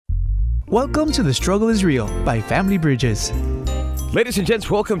Welcome to The Struggle is Real by Family Bridges. Ladies and gents,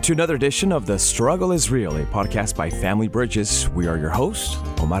 welcome to another edition of The Struggle is Real, a podcast by Family Bridges. We are your hosts,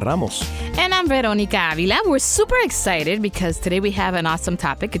 Omar Ramos. And I'm Veronica Avila. We're super excited because today we have an awesome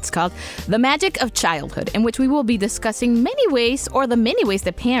topic. It's called The Magic of Childhood, in which we will be discussing many ways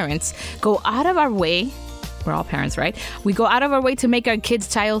that parents go out of our way. We're all parents, right? We go out of our way to make our kids'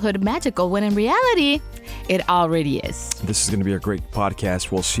 childhood magical when in reality, it already is. This is going to be a great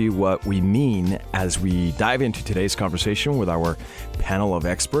podcast. We'll see what we mean as we dive into today's conversation with our panel of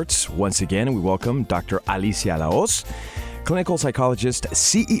experts. Once again, we welcome Dr. Alicia La Hoz, clinical psychologist,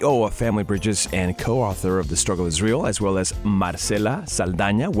 CEO of Family Bridges, and co-author of The Struggle is Real, as well as Marcela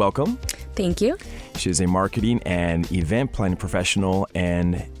Saldeña. Welcome. Thank you. She is a marketing and event planning professional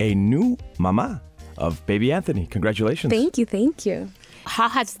and a new mama of baby Anthony. Congratulations. Thank you. How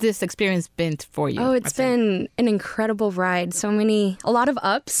has this experience been for you? Oh, it's been an incredible ride. A lot of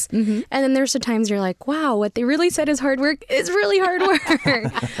ups. Mm-hmm. And then there's the times you're like, wow, what they really said is hard work is really hard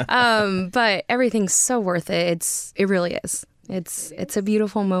work. But everything's so worth it. It really is. It's a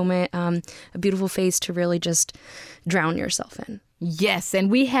beautiful moment, a beautiful phase to really just drown yourself in. Yes,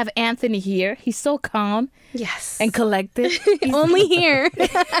 and we have Anthony here. He's so calm. Yes. And collected. Only here.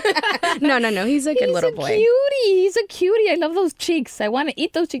 No. He's a good little boy. He's a cutie. I love those cheeks. I want to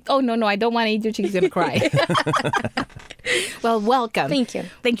eat those cheeks. Oh, no, I don't want to eat your cheeks. I'm going to cry. Well, welcome. Thank you.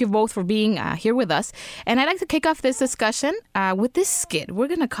 Thank you both for being here with us. And I'd like to kick off this discussion with this skit. We're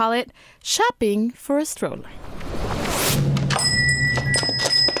going to call it Shopping for a Stroller.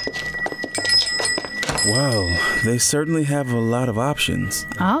 Wow, they certainly have a lot of options.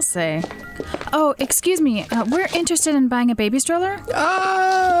 I'll say. Oh, excuse me. We're interested in buying a baby stroller.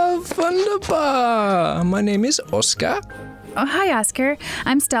 Wunderbar. My name is Oscar. Oh, hi, Oscar.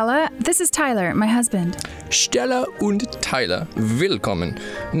 I'm Stella. This is Tyler, my husband. Stella und Tyler, willkommen.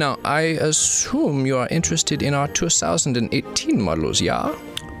 Now, I assume you are interested in our 2018 models, yeah?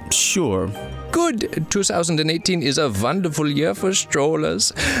 Sure. Good. 2018 is a wonderful year for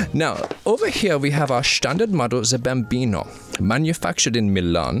strollers. Now, over here we have our standard model, the Bambino. Manufactured in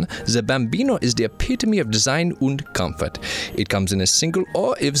Milan, the Bambino is the epitome of design and comfort. It comes in a single,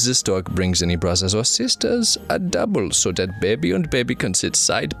 or if the store brings any brothers or sisters, a double, so that baby and baby can sit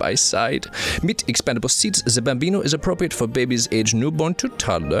side by side. With expandable seats, the Bambino is appropriate for babies aged newborn to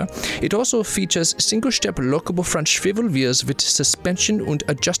toddler. It also features single-step lockable front swivel wheels with suspension and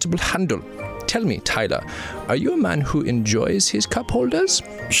adjustable handle. Tell me, Tyler, are you a man who enjoys his cup holders?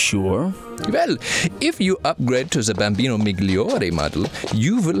 Sure. Well, if you upgrade to the Bambino Migliore model,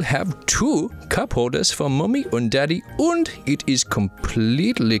 you will have 2 cup holders for mommy and daddy, and it is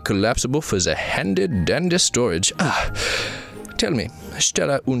completely collapsible for the handed dandy storage. Tell me,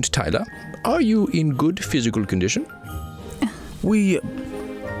 Stella and Tyler, are you in good physical condition? We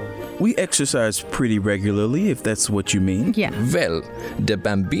exercise pretty regularly, if that's what you mean. Yeah. Well, the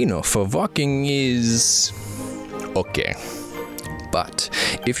Bambino for walking is okay. But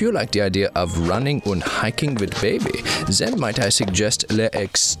if you like the idea of running and hiking with baby, then might I suggest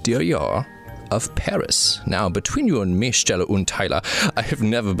l'extérieur of Paris. Now, between you and me, Stella and Tyler, I have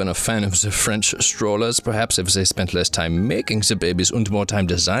never been a fan of the French strollers, perhaps if they spent less time making the babies and more time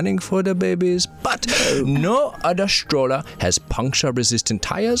designing for the babies, but no other stroller has puncture-resistant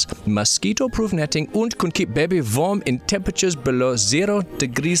tires, mosquito-proof netting, and can keep baby warm in temperatures below 0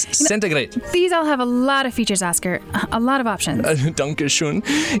 degrees centigrade. These all have a lot of features, Oscar. A lot of options. Danke schön.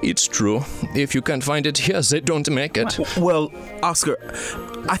 It's true. If you can't find it here, they don't make it. Well, Oscar,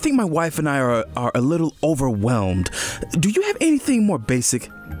 I think my wife and I are a little overwhelmed. Do you have anything more basic?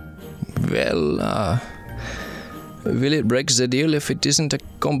 Well, will it break the deal if it isn't a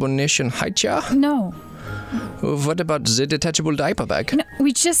combination high chair? No. What about the detachable diaper bag? No,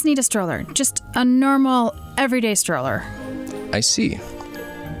 we just need a stroller. Just a normal, everyday stroller. I see.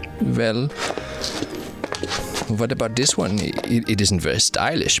 Well, what about this one? It isn't very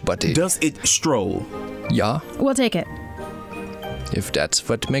stylish, but Does it stroll? Yeah. We'll take it. If that's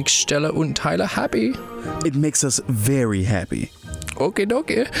what makes Stella and Tyler happy. It makes us very happy. Okay.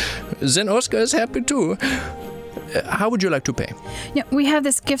 Then Oscar is happy too. How would you like to pay? Yeah, we have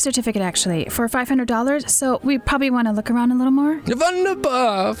this gift certificate, actually, for $500, so we probably want to look around a little more.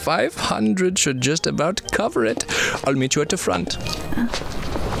 Wunderbar! 500 should just about cover it. I'll meet you at the front.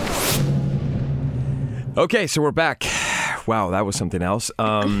 Okay, so we're back. Wow, that was something else.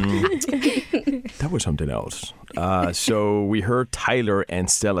 So we heard Tyler and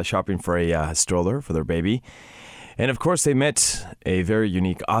Stella shopping for a stroller for their baby. And of course, they met a very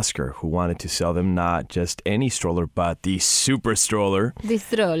unique Oscar who wanted to sell them not just any stroller, but the super stroller. The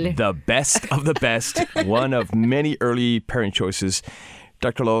stroller. The best of the best. One of many early parent choices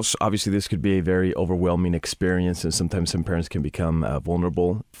Dr. La Hoz, obviously this could be a very overwhelming experience, and sometimes some parents can become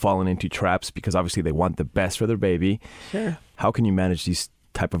vulnerable, falling into traps because obviously they want the best for their baby. Sure. How can you manage these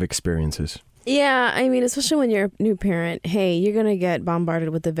type of experiences? Yeah, I mean, especially when you're a new parent, hey, you're going to get bombarded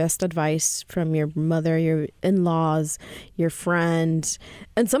with the best advice from your mother, your in-laws, your friends.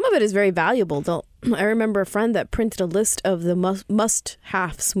 And some of it is very valuable. I remember a friend that printed a list of the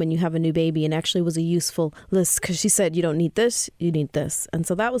must-haves when you have a new baby, and actually was a useful list because she said, you don't need this, you need this. And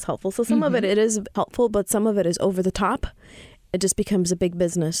so that was helpful. So some of it is helpful, but some of it is over the top. It just becomes a big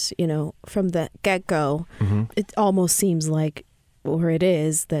business, from the get-go. It almost seems like, or it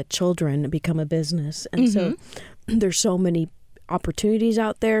is, that children become a business. And so there's so many opportunities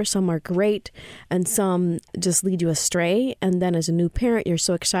out there. Some are great and some just lead you astray. And then as a new parent, you're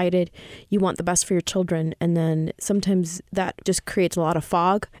so excited. You want the best for your children. And then sometimes that just creates a lot of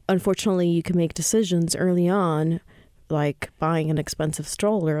fog. Unfortunately, you can make decisions early on, like buying an expensive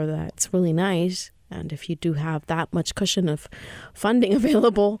stroller that's really nice. And if you do have that much cushion of funding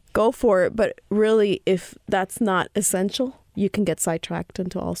available, go for it. But really, if that's not essential, you can get sidetracked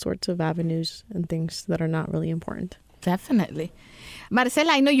into all sorts of avenues and things that are not really important. Definitely.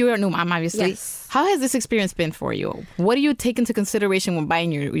 Marcela, I know you're a new mom, obviously. Yes. How has this experience been for you? What do you take into consideration when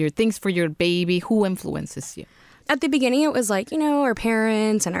buying your things for your baby? Who influences you? At the beginning, it was like, our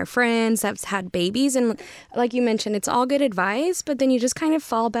parents and our friends that have had babies. And like you mentioned, it's all good advice, but then you just kind of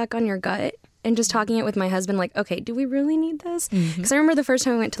fall back on your gut. And just talking it with my husband, like, okay, do we really need this? Because I remember the first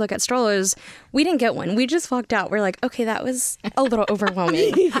time we went to look at strollers, we didn't get one. We just walked out. We're like, okay, that was a little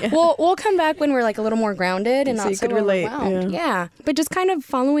overwhelming. We'll come back when we're like a little more grounded and So not you so could relate, overwhelmed. Yeah. But just kind of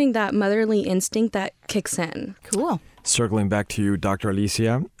following that motherly instinct that kicks in. Cool. Circling back to you, Dr.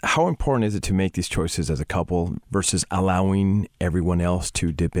 Alicia, how important is it to make these choices as a couple versus allowing everyone else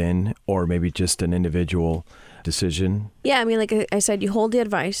to dip in, or maybe just an individual decision? Yeah, I mean, like I said, you hold the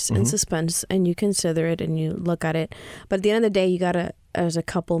advice in suspense and you consider it and you look at it. But at the end of the day, you got to, as a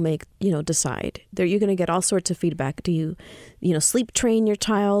couple, decide. You're going to get all sorts of feedback. Do you, sleep train your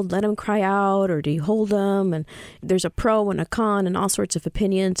child, let him cry out, or do you hold them? And there's a pro and a con and all sorts of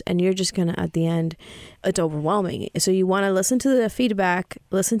opinions. And you're just going to, at the end, it's overwhelming. So you want to listen to the feedback,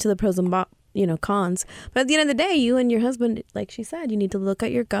 listen to the pros and cons. But at the end of the day, you and your husband, like she said, you need to look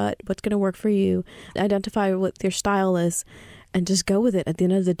at your gut, what's going to work for you, identify what your style is, and just go with it. At the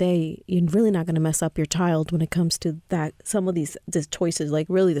end of the day, you're really not going to mess up your child when it comes to that. Some of these choices, like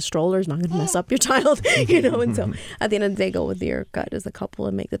really the stroller is not going to mess up your child, And so at the end of the day, go with your gut as a couple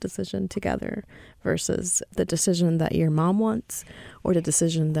and make the decision together versus the decision that your mom wants or the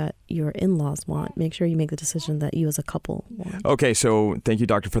decision that your in-laws want. Make sure you make the decision that you as a couple want. Okay, so thank you,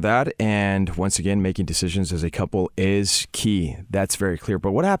 doctor, for that. And once again, making decisions as a couple is key. That's very clear.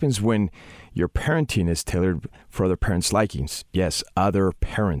 But what happens when your parenting is tailored for other parents' likings? Yes, other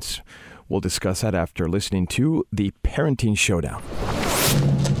parents. We'll discuss that after listening to the Parenting Showdown.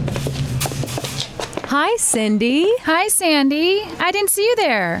 Hi, Cindy. Hi, Sandy. I didn't see you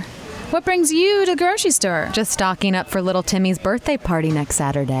there. What brings you to the grocery store? Just stocking up for little Timmy's birthday party next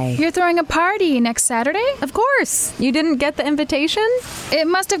Saturday. You're throwing a party next Saturday? Of course. You didn't get the invitation? It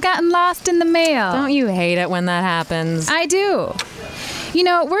must have gotten lost in the mail. Don't you hate it when that happens? I do.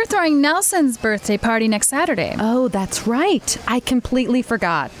 We're throwing Nelson's birthday party next Saturday. Oh, that's right. I completely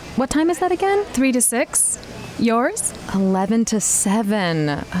forgot. What time is that again? 3 to 6. Yours? 11 to 7.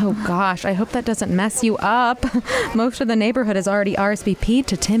 Oh, gosh. I hope that doesn't mess you up. Most of the neighborhood has already RSVP'd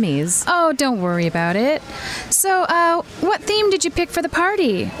to Timmy's. Oh, don't worry about it. So, what theme did you pick for the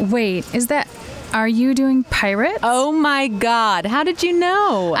party? Wait, are you doing pirates? Oh, my God. How did you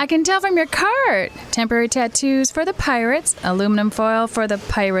know? I can tell from your cart. Temporary tattoos for the pirates, aluminum foil for the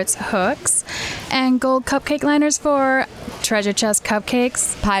pirates' hooks, and gold cupcake liners for treasure chest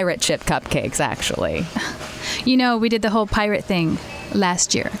cupcakes. Pirate ship cupcakes, actually. We did the whole pirate thing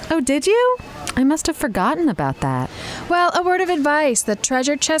last year. Oh, did you? I must have forgotten about that. Well, a word of advice. The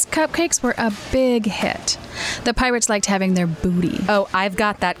treasure chest cupcakes were a big hit. The pirates liked having their booty. Oh, I've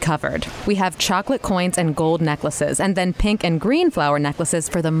got that covered. We have chocolate coins and gold necklaces, and then pink and green flower necklaces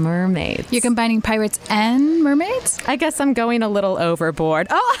for the mermaids. You're combining pirates and mermaids? I guess I'm going a little overboard.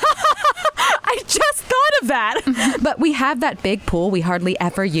 Oh, I just thought of that. But we have that big pool we hardly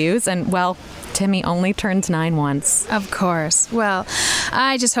ever use, and, well, Timmy only turns 9 once. Of course. Well,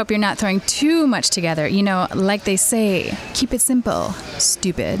 I just hope you're not throwing too much together. Like they say, keep it simple,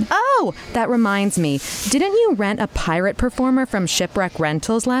 stupid. Oh, that reminds me. Didn't you rent a pirate performer from Shipwreck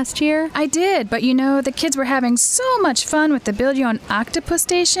Rentals last year? I did, but the kids were having so much fun with the Build Your Own Octopus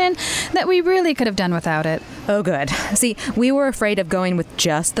Station that we really could have done without it. Oh, good. See, we were afraid of going with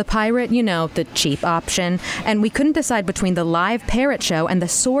just the pirate, the cheap option, and we couldn't decide between the live parrot show and the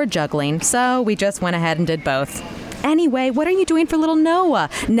sword juggling, so we just went ahead and did both. Anyway, what are you doing for little Noah?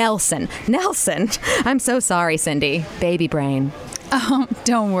 Nelson. I'm so sorry, Cindy. Baby brain. Oh,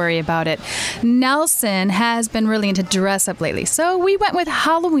 don't worry about it. Nelson has been really into dress up lately, so we went with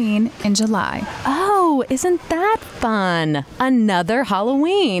Halloween in July. Oh, isn't that fun? Another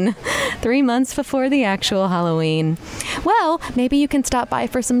Halloween. 3 months before the actual Halloween. Well, maybe you can stop by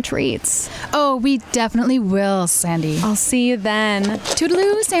for some treats. Oh, we definitely will, Sandy. I'll see you then.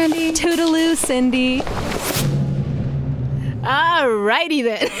 Toodaloo, Sandy. Toodaloo, Cindy. Alrighty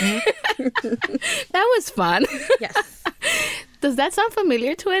then. That was fun. Yes. Does that sound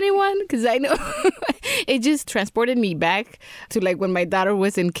familiar to anyone? Because I know it just transported me back to like when my daughter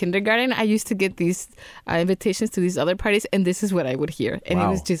was in kindergarten. I used to get these invitations to these other parties, and this is what I would hear. And It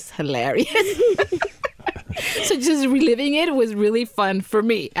was just hilarious. So just reliving it was really fun for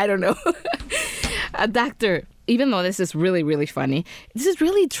me. I don't know. Doctor, even though this is really, really funny, this is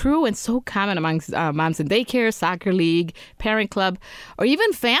really true and so common amongst moms in daycare, soccer league, parent club, or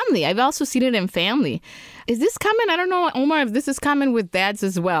even family. I've also seen it in family. Is this common? I don't know, Omar, if this is common with dads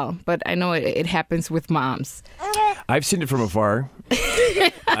as well, but I know it happens with moms. I've seen it from afar. You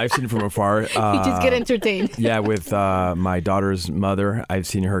just get entertained. Yeah, with my daughter's mother. I've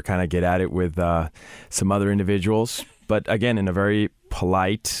seen her kind of get at it with some other individuals. But again, in a very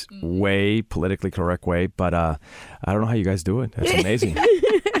polite way, politically correct way. But I don't know how you guys do it. That's amazing.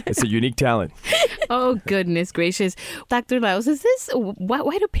 It's a unique talent. Oh, goodness gracious. Dr. La Hoz, is this,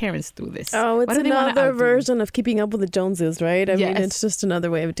 why do parents do this? Oh, it's another version of keeping up with the Joneses, right? I mean, it's just another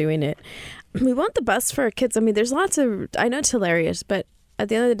way of doing it. We want the best for our kids. I mean, there's lots of, I know it's hilarious, but at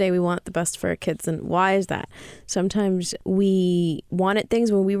the end of the day, we want the best for our kids. And why is that? Sometimes we wanted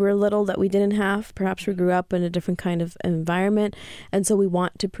things when we were little that we didn't have. Perhaps we grew up in a different kind of environment. And so we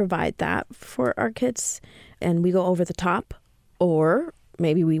want to provide that for our kids. And we go over the top. Or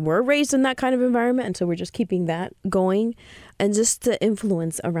maybe we were raised in that kind of environment. And so we're just keeping that going. And just the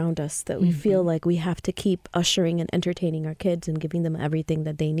influence around us that we feel like we have to keep ushering and entertaining our kids and giving them everything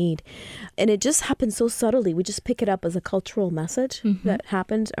that they need. And it just happens so subtly. We just pick it up as a cultural message that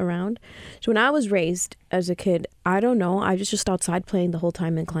happens around. So when I was raised as a kid, I don't know, I was just outside playing the whole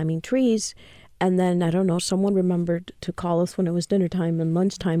time and climbing trees. And then, I don't know, someone remembered to call us when it was dinner time and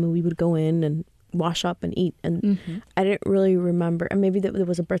lunchtime, and we would go in and wash up and eat. And I didn't really remember, and maybe there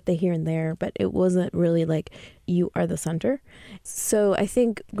was a birthday here and there, but it wasn't really like you are the center. So I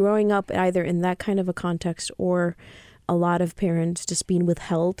think growing up either in that kind of a context or a lot of parents just being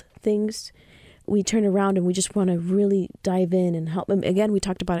withheld things, we turn around and we just want to really dive in and help them. Again, we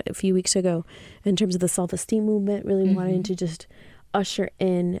talked about it a few weeks ago in terms of the self-esteem movement, really wanting to just usher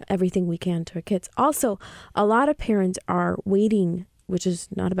in everything we can to our kids. Also, a lot of parents are waiting, which is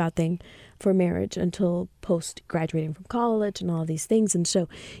not a bad thing, for marriage until post-graduating from college and all these things. And so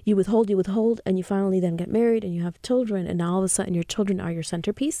you withhold, and you finally then get married and you have children, and now all of a sudden your children are your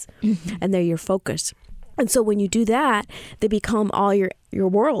centerpiece and they're your focus. And so when you do that, they become all your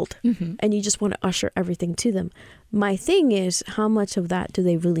world, and you just want to usher everything to them. My thing is, how much of that do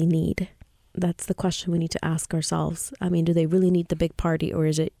they really need? That's the question we need to ask ourselves. I mean, do they really need the big party, or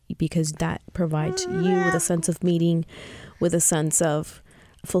is it because that provides you with a sense of meeting, with a sense of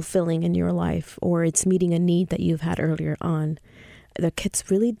fulfilling in your life, or it's meeting a need that you've had earlier on? The kids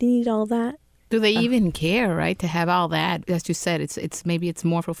really need all that? Do they even care, right, to have all that? As you said, it's maybe it's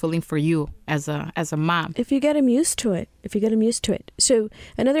more fulfilling for you as a mom. If you get them used to it. So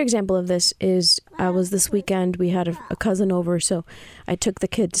another example of this is this weekend, we had a cousin over, so I took the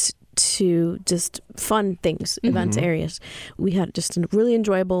kids to just fun things, events, areas. We had just a really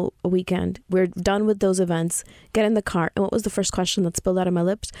enjoyable weekend. We're done with those events, get in the car, and what was the first question that spilled out of my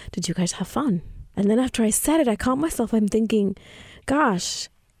lips? Did you guys have fun? And then after I said it, I caught myself, I'm thinking, gosh,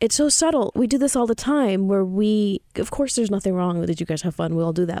 it's so subtle. We do this all the time where of course there's nothing wrong with, did you guys have fun? We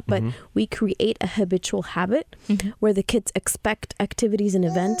all do that. But we create a habitual habit where the kids expect activities and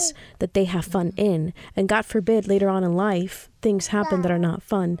events that they have fun in. And God forbid, later on in life, things happen that are not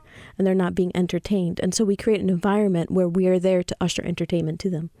fun and they're not being entertained. And so we create an environment where we are there to usher entertainment to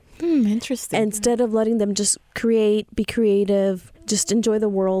them. Interesting. Instead of letting them just be creative, just enjoy the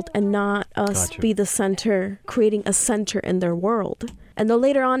world and not us be the center, creating a center in their world. And then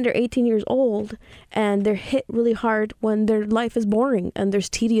later on, they're 18 years old and they're hit really hard when their life is boring and there's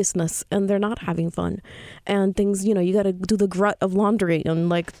tediousness and they're not having fun. And things, you got to do the glut of laundry and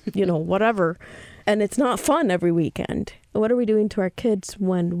whatever. And it's not fun every weekend. What are we doing to our kids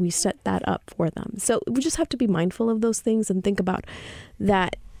when we set that up for them? So we just have to be mindful of those things and think about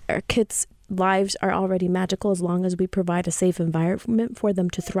that our kids lives are already magical as long as we provide a safe environment for them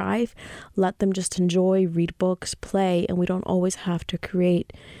to thrive. Let them just enjoy, read books, play, and we don't always have to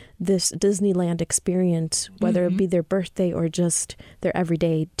create this Disneyland experience, whether it be their birthday or just their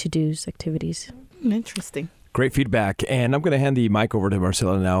everyday to-dos activities. Interesting. Great feedback. And I'm going to hand the mic over to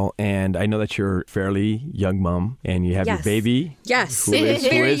Marcela now. And I know that you're a fairly young mom and you have your baby. Yes. Who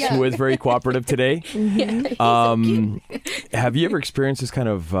is very cooperative today. Have you ever experienced this kind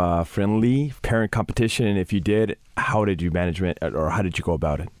of friendly parent competition? And if you did, how did you manage it or how did you go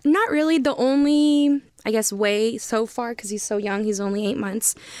about it? Not really. The only, I guess, way so far, because he's so young, he's only 8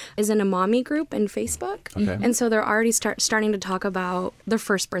 months, is in a mommy group in Facebook. Okay. And so they're already starting to talk about their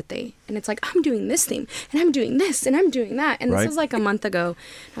first birthday. And it's like, I'm doing this theme, and I'm doing this, and I'm doing that. And this was like a month ago.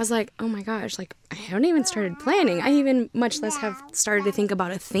 I was like, oh my gosh, like, I haven't even started planning. I even much less have started to think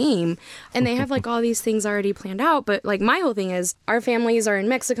about a theme. And they have like all these things already planned out. But like my whole thing is our families are in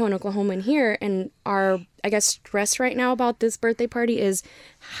Mexico and Oklahoma and here. And our, I guess, stress right now about this birthday party is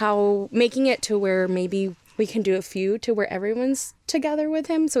how making it to where maybe we can do a few to where everyone's together with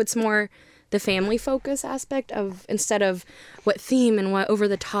him. So it's more the family focus aspect of instead of what theme and what over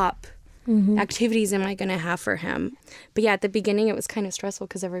the top activities am I going to have for him. But yeah, at the beginning it was kind of stressful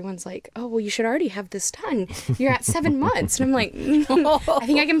because everyone's like, oh, well, you should already have this done. You're at 7 months. And I'm like, no, I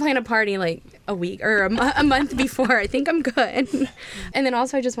think I can plan a party like a week or a month before. I think I'm good. And then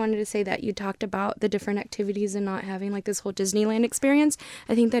also I just wanted to say that you talked about the different activities and not having like this whole Disneyland experience.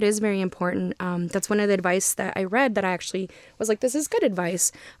 I think that is very important. That's one of the advice that I read that I actually was like, this is good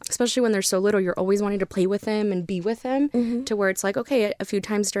advice, especially when they're so little. You're always wanting to play with them and be with them to where it's like, okay, a few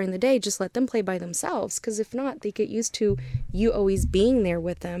times during the day, just let them play by themselves. Because if not, they get used to you always being there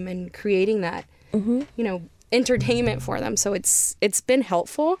with them and creating that, you know, entertainment for them. So it's been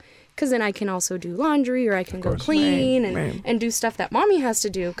helpful because then I can also do laundry or I can go clean and do stuff that mommy has to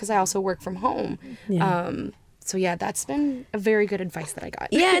do because I also work from home. So yeah, that's been a very good advice that I got.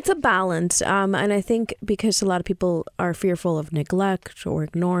 Yeah, it's a balance. And I think because a lot of people are fearful of neglect or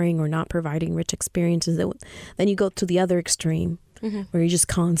ignoring or not providing rich experiences, then you go to the other extreme where you're just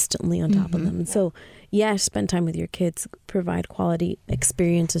constantly on top of them. And so, yes, spend time with your kids, provide quality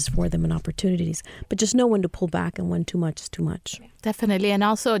experiences for them and opportunities, but just know when to pull back and when too much is too much. Definitely. And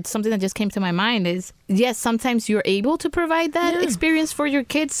also something that just came to my mind is, yes, sometimes you're able to provide that experience for your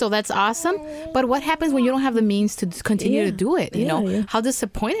kids. So that's awesome. But what happens when you don't have the means to continue to do it? You know, how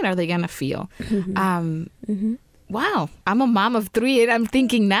disappointed are they going to feel? Wow, I'm a mom of 3 and I'm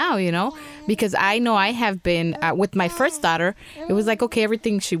thinking now, you know, because I know I have been with my first daughter. It was like, okay,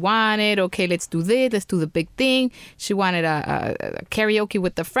 everything she wanted. Okay, let's do this. Let's do the big thing. She wanted a karaoke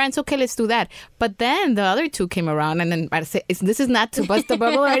with the friends. Okay, let's do that. But then the other 2 came around and then I say, this is not to bust the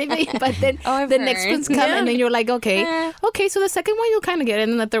bubble or anything. But then the next one's come and then you're like, okay, so the second one you'll kind of get it.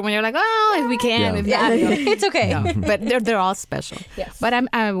 And then the third one you're like, oh, if we can. If not, it's okay. No, but they're all special. Yes. But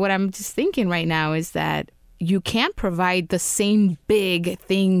what I'm just thinking right now is that you can't provide the same big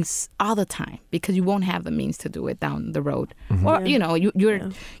things all the time because you won't have the means to do it down the road. Or, you know, you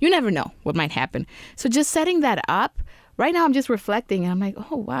never know what might happen. So just setting that up, right now I'm just reflecting and I'm like,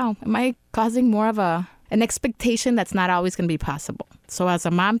 oh, wow, am I causing more of an expectation that's not always going to be possible? So as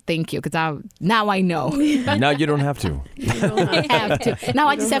a mom, thank you, because now I know. Now you don't have to. I have to. Now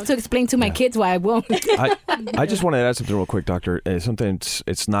I just have to explain to my kids why I won't. I just wanted to add something real quick, Doctor. Sometimes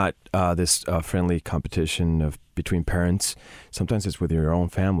it's not this friendly competition between parents. Sometimes it's with your own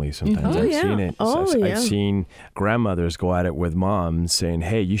family. Sometimes I've seen it. I've seen grandmothers go at it with moms saying,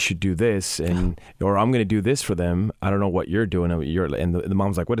 hey, you should do this, or I'm going to do this for them. I don't know what you're doing. And the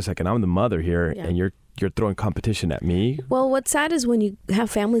mom's like, wait a second, I'm the mother here, and you're throwing competition at me. Well, what's sad is when you have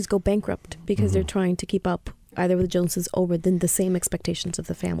families go bankrupt because they're trying to keep up either with Joneses or then the same expectations of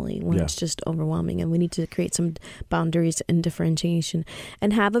the family when it's just overwhelming. And we need to create some boundaries and differentiation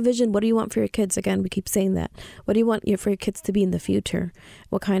and have a vision. What do you want for your kids? Again, we keep saying that. What do you want for your kids to be in the future?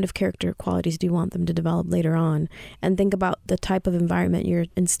 What kind of character qualities do you want them to develop later on? And think about the type of environment you're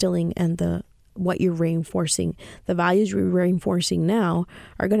instilling and what you're reinforcing. The values you're reinforcing now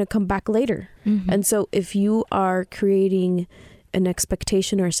are going to come back later. And so if you are creating an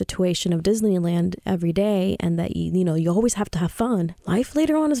expectation or a situation of Disneyland every day and that you always have to have fun, life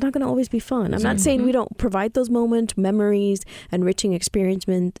later on is not going to always be fun. I'm not saying we don't provide those moments, memories, enriching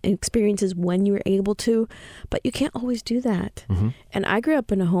experiences when you're able to, but you can't always do that. And I grew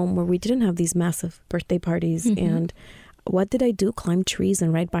up in a home where we didn't have these massive birthday parties and what did I do? Climb trees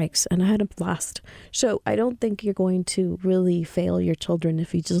and ride bikes, and I had a blast. So I don't think you're going to really fail your children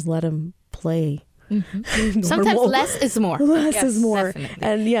if you just let them play Sometimes less is more. Less is more. Definitely.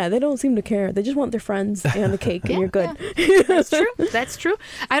 And yeah, they don't seem to care. They just want their friends and the cake, and you're good. That's true. That's true.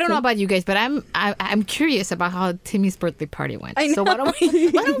 I don't know about you guys, but I'm curious about how Timmy's birthday party went. So why don't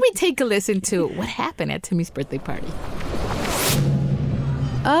we take a listen to what happened at Timmy's birthday party?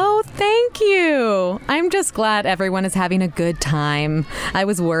 Oh, thank you. I'm just glad everyone is having a good time. I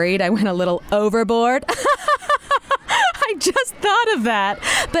was worried I went a little overboard. I just thought of that.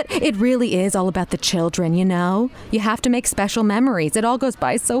 But it really is all about the children, you know? You have to make special memories. It all goes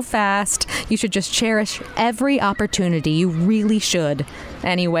by so fast. You should just cherish every opportunity. You really should.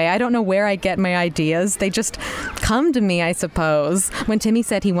 Anyway, I don't know where I get my ideas. They just come to me, I suppose. When Timmy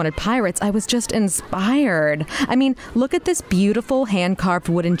said he wanted pirates, I was just inspired. I mean, look at this beautiful hand-carved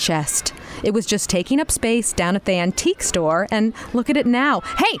wooden chest. It was just taking up space down at the antique store, and look at it now.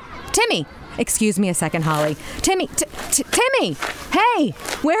 Hey, Timmy! Excuse me a second, Holly. Timmy! Timmy! Hey!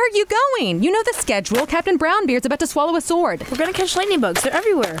 Where are you going? You know the schedule. Captain Brownbeard's about to swallow a sword. We're going to catch lightning bugs. They're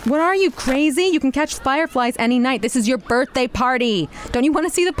everywhere. What are you, crazy? You can catch fireflies any night. This is your birthday party. Don't you want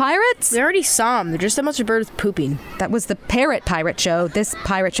to see the pirates? We already saw them. They're just a bunch of birds pooping. That was the parrot pirate show. This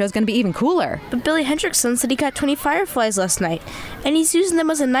pirate show is going to be even cooler. But Billy Hendrickson said he caught 20 fireflies last night, and he's using them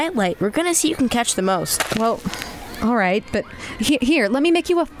as a nightlight. We're going to see who can catch the most. Well, all right, but here, let me make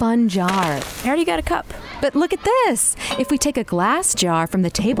you a fun jar. I already got a cup. But look at this. If we take a glass jar from the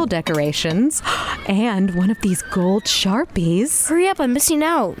table decorations and one of these gold Sharpies. Hurry up, I'm missing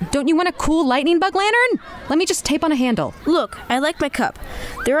out. Don't you want a cool lightning bug lantern? Let me just tape on a handle. Look, I like my cup.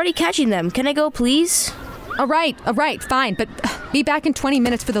 They're already catching them. Can I go, please? All right, fine, but be back in 20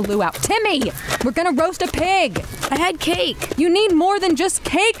 minutes for the luau. Timmy, we're gonna roast a pig. I had cake. You need more than just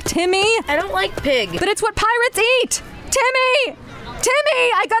cake, Timmy. I don't like pig. But it's what pirates eat. Timmy,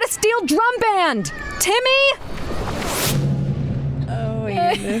 I got a steel drum band. Timmy. Oh,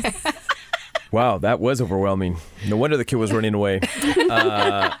 goodness. Wow, that was overwhelming. No wonder the kid was running away.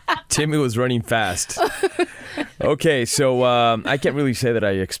 Timmy was running fast. Okay, so I can't really say that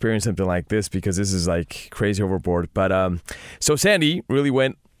I experienced something like this because this is like crazy overboard. But so Sandy really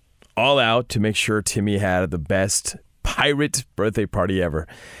went all out to make sure Timmy had the best pirate birthday party ever.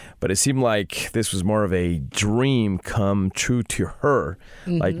 But it seemed like this was more of a dream come true to her.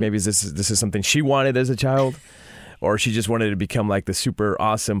 Mm-hmm. Like maybe this is something she wanted as a child, or she just wanted to become like the super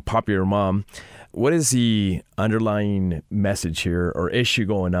awesome popular mom. What is the underlying message here or issue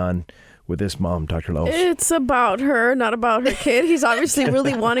going on with this mom, Dr. La Hoz? It's about her, not about her kid. He's obviously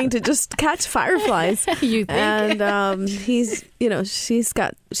really wanting to just catch fireflies. You think? And she's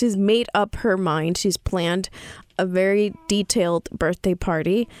made up her mind. She's planned a very detailed birthday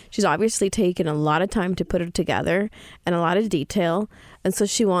party. She's obviously taken a lot of time to put it together and a lot of detail. And so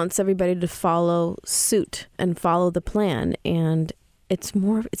she wants everybody to follow suit and follow the plan. And it's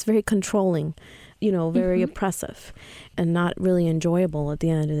very controlling, very oppressive and not really enjoyable at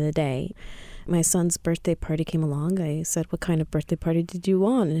the end of the day. My son's birthday party came along. I said, what kind of birthday party did you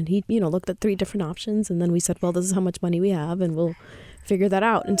want? And he, looked at 3 different options. And then we said, well, this is how much money we have and we'll figure that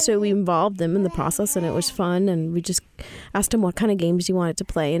out. And so we involved them in the process and it was fun. And we just asked him what kind of games he wanted to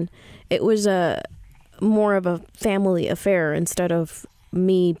play. And it was more of a family affair instead of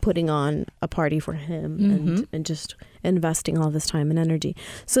me putting on a party for him and just investing all this time and energy.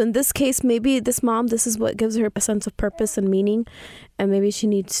 So in this case, maybe this is what gives her a sense of purpose and meaning. And maybe she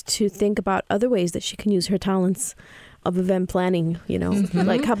needs to think about other ways that she can use her talents of event planning,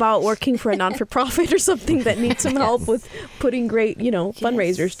 like how about working for a non-for-profit or something that needs some help with putting great,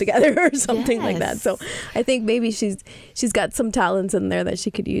 fundraisers together or something like that. So I think maybe she's got some talents in there that she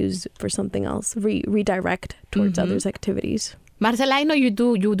could use for something else, redirect towards others' activities. Marcela, I know you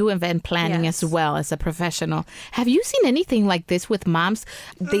do event planning as well as a professional. Have you seen anything like this with moms?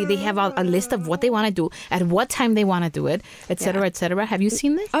 They have a list of what they want to do, at what time they want to do it, et cetera, et cetera. Have you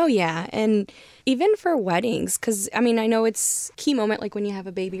seen this? Oh, yeah. And even for weddings, because, I know it's a key moment, like when you have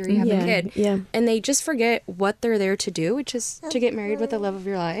a baby or you have a kid. Yeah. And they just forget what they're there to do, which is to get married with the love of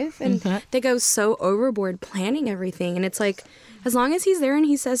your life. And they go so overboard planning everything. And it's like, as long as he's there and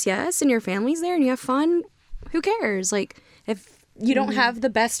he says yes and your family's there and you have fun, who cares? Like, if you don't have the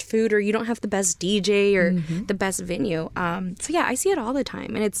best food or you don't have the best DJ or the best venue. So yeah, I see it all the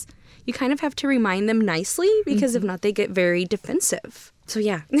time. And you kind of have to remind them nicely because if not, they get very defensive. So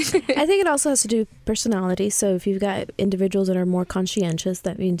yeah. I think it also has to do with personality. So if you've got individuals that are more conscientious,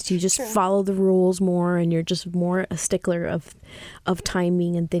 that means you just follow the rules more and you're just more a stickler of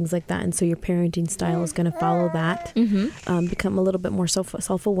timing and things like that. And so your parenting style is going to follow that. Become a little bit more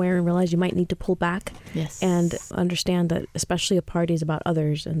self-aware and realize you might need to pull back and understand that especially a party is about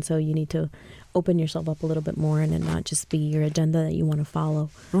others. And so you need to open yourself up a little bit more and it not just be your agenda that you want to follow.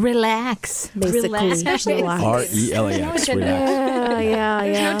 Relax. Basically, Relax. RELAX. Relax. Yeah.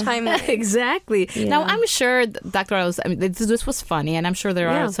 There's no time. Exactly. Yeah. Now, I'm sure, Dr. Rose, this was funny, and I'm sure there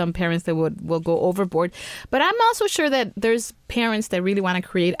are some parents that will go overboard. But I'm also sure that there's parents that really want to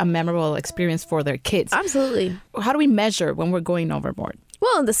create a memorable experience for their kids. Absolutely. How do we measure when we're going overboard?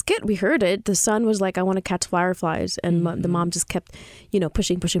 Well, in the skit, we heard it. The son was like, I want to catch fireflies. And the mom just kept,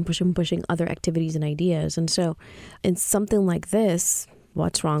 pushing other activities and ideas. And so in something like this,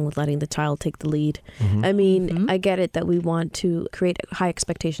 what's wrong with letting the child take the lead? I mean, I get it that we want to create high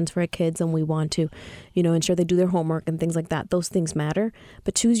expectations for our kids and we want to, ensure they do their homework and things like that. Those things matter.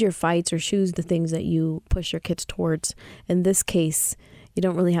 But choose your fights or choose the things that you push your kids towards. In this case, you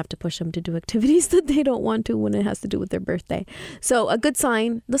don't really have to push them to do activities that they don't want to when it has to do with their birthday. So a good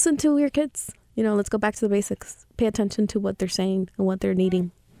sign, listen to your kids. Let's go back to the basics. Pay attention to what they're saying and what they're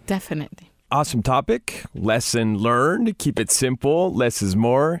needing. Definitely. Awesome topic. Lesson learned. Keep it simple. Less is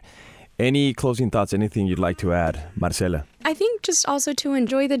more. Any closing thoughts, anything you'd like to add, Marcela? I think just also to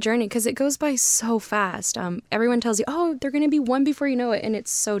enjoy the journey because it goes by so fast. Everyone tells you, oh, they're going to be one before you know it. And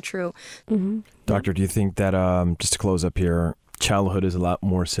it's so true. Doctor, do you think that, just to close up here, childhood is a lot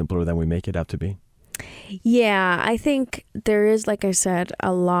more simpler than we make it out to be? Yeah, I think there is, like I said,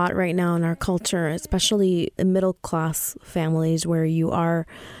 a lot right now in our culture, especially in middle class families where you are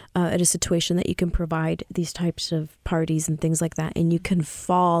at a situation that you can provide these types of parties and things like that. And you can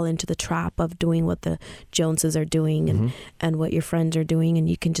fall into the trap of doing what the Joneses are doing and what your friends are doing. And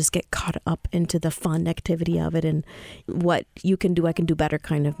you can just get caught up into the fun activity of it and what you can do, I can do better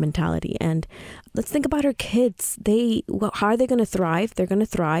kind of mentality. And let's think about our kids. How are they going to thrive? They're going to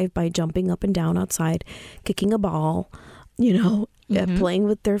thrive by jumping up and down outside, kicking a ball, playing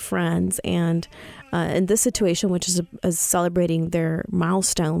with their friends. And in this situation, which is celebrating their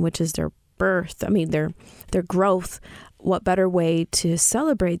milestone, which is their birth, their growth, what better way to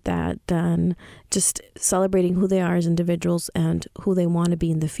celebrate that than just celebrating who they are as individuals and who they want to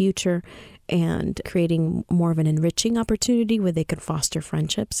be in the future and creating more of an enriching opportunity where they could foster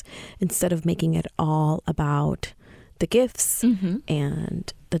friendships instead of making it all about the gifts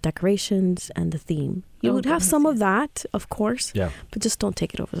and the decorations and the theme. You would have some of that, of course, but just don't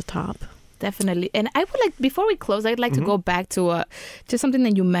take it over the top. Definitely. And I would like, before we close, I'd like to go back to something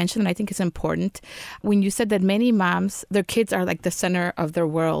that you mentioned, and I think is important. When you said that many moms, their kids are like the center of their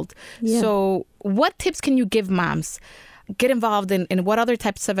world. Yeah. So what tips can you give moms? Get involved in what other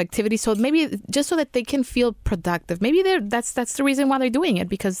types of activities? So maybe just so that they can feel productive. Maybe that's the reason why they're doing it,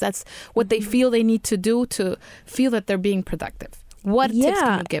 because that's what they feel they need to do to feel that they're being productive. What tips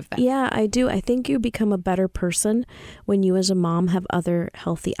can you give them? Yeah, I do. I think you become a better person when you as a mom have other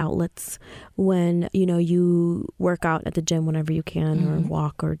healthy outlets. When, you work out at the gym whenever you can or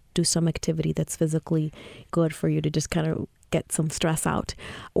walk or do some activity that's physically good for you to just kind of get some stress out,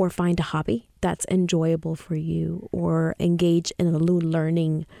 or find a hobby that's enjoyable for you, or engage in a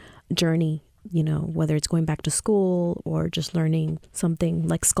learning journey, whether it's going back to school or just learning something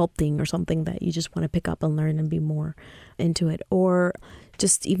like sculpting or something that you just want to pick up and learn and be more into it. Or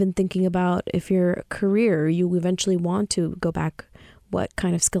just even thinking about if your career, you eventually want to go back, what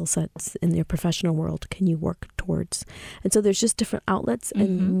kind of skill sets in your professional world can you work towards? And so there's just different outlets.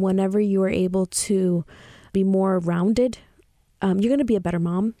 And whenever you are able to be more rounded, you're going to be a better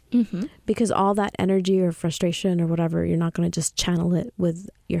mom because all that energy or frustration or whatever, you're not going to just channel it with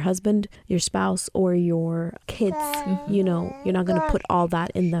your husband, your spouse, or your kids. You're not going to put all that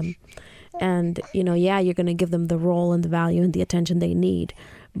in them. And, you're going to give them the role and the value and the attention they need,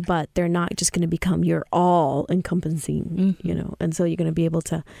 but they're not just going to become your all encompassing, and so you're going to be able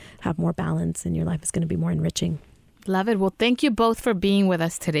to have more balance and your life is going to be more enriching. Love it. Well, thank you both for being with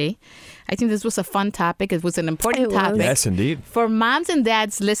us today. I think this was a fun topic. It was an important topic. Yes, indeed. For moms and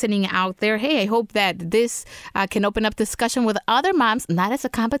dads listening out there, hey, I hope that this can open up discussion with other moms, not as a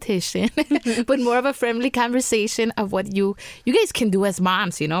competition, but more of a friendly conversation of what you guys can do as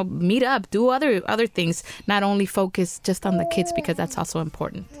moms, meet up, do other things, not only focus just on the kids, because that's also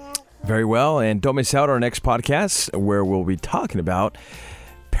important. Very well. And don't miss out our next podcast where we'll be talking about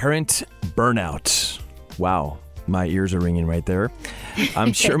parent burnout. Wow. My ears are ringing right there.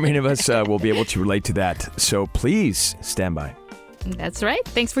 I'm sure many of us will be able to relate to that. So please stand by. That's right.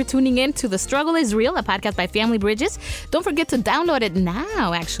 Thanks for tuning in to The Struggle is Real, a podcast by Family Bridges. Don't forget to download it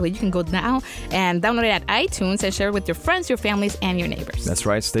now, actually. You can go now and download it at iTunes and share it with your friends, your families, and your neighbors. That's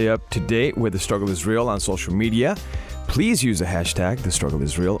right. Stay up to date with The Struggle is Real on social media. Please use the hashtag The Struggle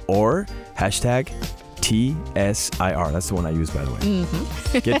is Real or hashtag TSIR. That's the one I use, by the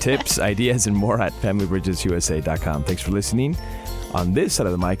way. Get tips, ideas, and more at familybridgesusa.com. Thanks for listening. On this side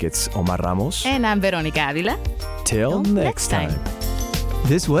of the mic, it's Omar Ramos. And I'm Veronica Avila. Till next time.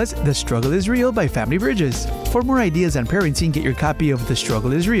 This was The Struggle is Real by Family Bridges. For more ideas on parenting, get your copy of The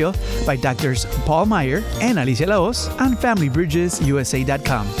Struggle is Real by Doctors Paul Meyer and Alicia La Hoz on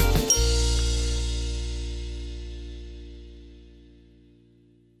FamilyBridgesUSA.com.